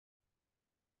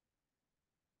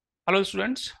Hello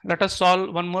students, let us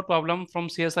solve one more problem from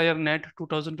CSIR NET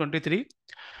 2023.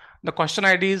 The question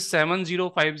ID is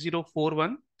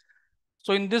 705041.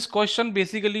 So in this question,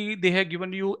 basically they have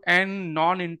given you n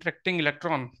non-interacting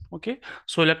electron. Okay,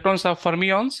 so electrons are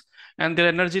fermions and their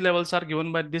energy levels are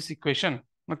given by this equation.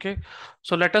 Okay,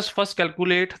 so let us first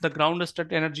calculate the ground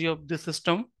state energy of this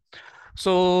system.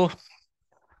 So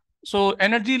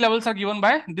energy levels are given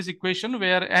by this equation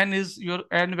where n is your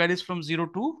n varies from 0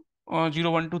 to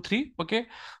 0, 1, 2, 3. Okay.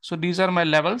 So these are my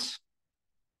levels.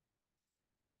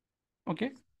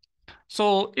 Okay.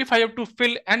 So if I have to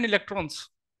fill n electrons,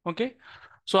 okay,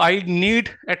 so I need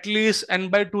at least n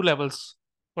by 2 levels.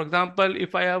 For example,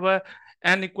 if I have a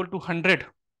n equal to 100,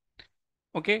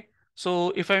 okay,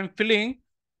 so if I'm filling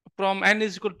from n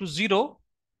is equal to 0,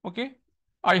 okay,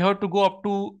 I have to go up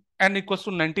to n equals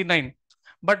to 99.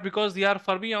 But because they are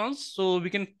fermions, so we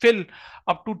can fill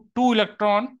up to 2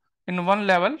 electron in one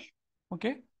level.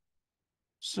 Okay,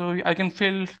 so I can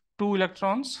fill 2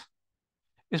 electrons,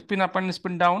 spin up and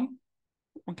spin down.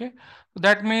 Okay, so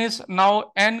that means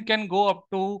now n can go up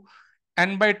to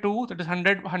n by 2, that is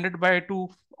 100 by 2,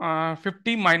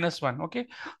 50 minus 1. Okay,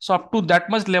 so up to that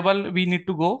much level we need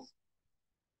to go.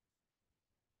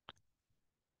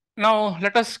 Now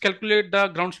let us calculate the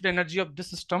ground state energy of this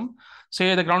system.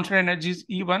 Say the ground state energy is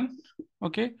E1.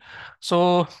 Okay,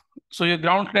 so your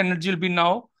ground state energy will be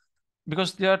now,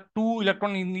 because there are 2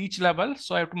 electrons in each level,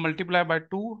 so I have to multiply by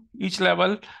 2 each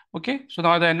level. Okay, so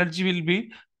now the energy will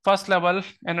be, first level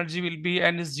energy will be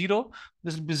n is 0.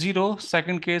 This will be 0.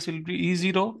 Second case will be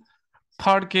E0.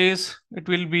 Third case it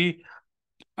will be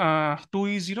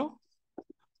 2E0.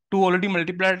 2 already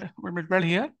multiplied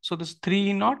here, so this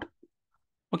 3E0.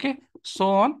 Okay, so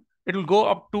on it will go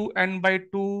up to n by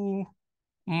 2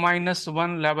 minus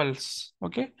 1 levels.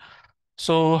 Okay,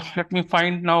 so let me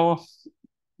find now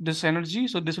this energy.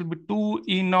 So this will be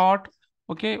 2E0.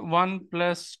 Okay, 1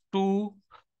 plus 2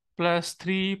 plus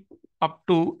 3 up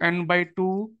to n by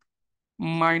 2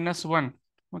 minus 1.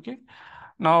 Okay,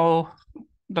 now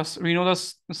we know the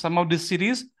sum of this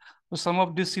series. The sum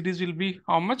of this series will be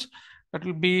how much? That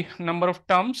will be number of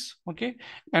terms. Okay,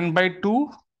 n by 2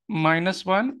 minus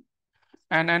 1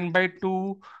 and n by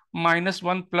 2 minus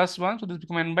 1 plus 1. So this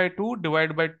becomes n by 2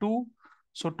 divided by 2.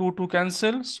 So 2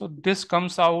 cancel. So this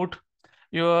comes out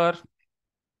your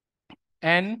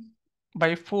n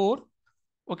by 4.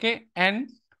 Okay, n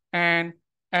and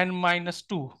n minus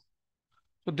 2.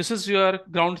 So this is your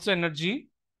ground state energy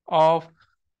of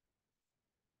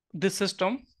this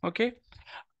system. Okay,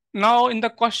 now in the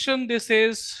question this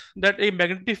says that a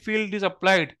magnetic field is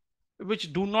applied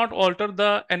which do not alter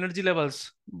the energy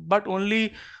levels but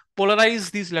only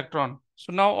polarize these electron.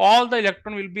 So now all the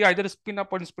electron will be either spin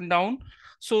up or spin down,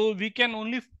 so we can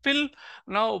only fill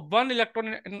now one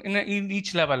electron in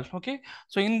each level. Okay,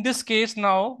 so in this case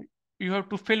now you have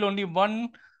to fill only one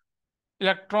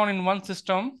electron in one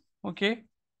system. Okay,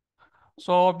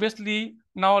 so obviously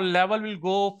now level will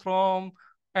go from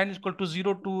n is equal to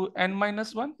 0 to n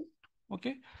minus 1.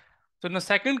 Okay, so in the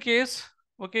second case,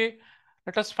 okay,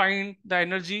 let us find the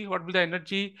energy. What will be the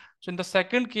energy? So in the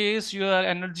second case, your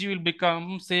energy will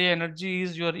become, say energy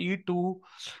is your E2.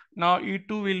 Now E2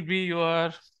 will be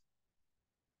your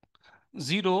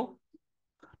 0.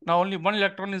 Now only one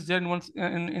electron is there in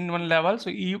one level.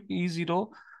 So E0,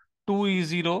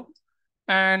 2E0,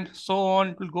 and so on.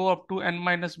 It will go up to n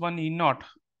minus 1 E0.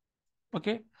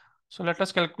 Okay, so let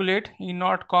us calculate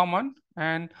E0 common,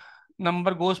 and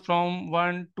number goes from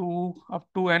 1 to up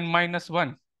to n minus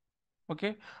 1.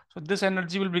 Okay, so this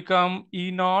energy will become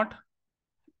E0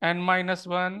 n minus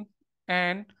 1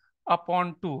 and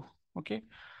upon 2. Okay,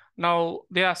 now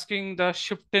they're asking the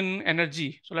shift in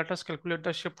energy. So let us calculate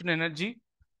the shift in energy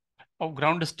of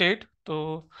ground state.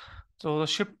 So the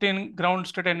shift in ground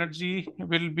state energy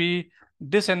will be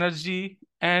this energy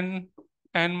n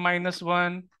minus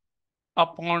 1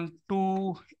 upon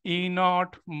 2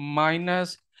 E0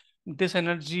 minus this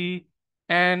energy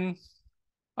n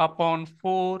upon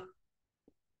 4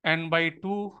 n by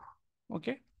 2.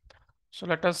 Okay, so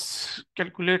let us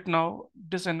calculate now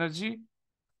this energy.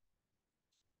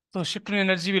 So shifting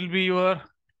energy will be your,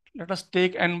 let us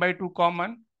take n by 2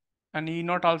 common and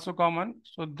E0 also common.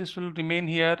 So this will remain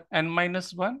here n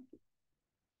minus 1.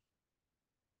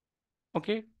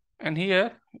 Okay, and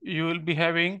here you will be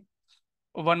having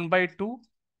 1 by 2.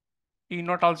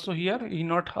 E0 also here,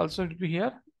 E0 also will be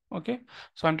here. Okay,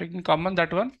 so I'm taking common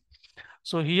that one.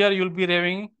 So here you'll be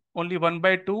having only 1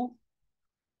 by 2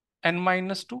 n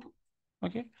minus 2.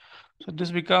 Okay, so this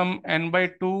become n by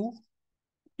 2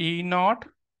 E0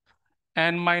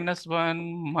 n minus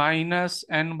 1 minus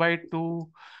n by 2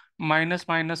 minus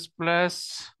minus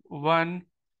plus 1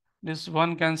 This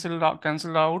one cancel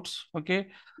out. Okay,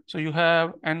 so you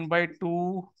have n by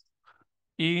 2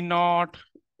 E naught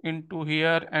into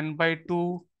here n by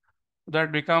 2,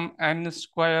 that become n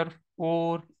square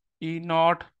 4 E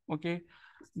naught. Okay,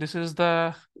 this is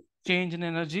the change in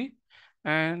energy,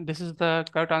 and this is the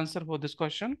correct answer for this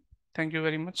question. Thank you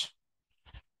very much.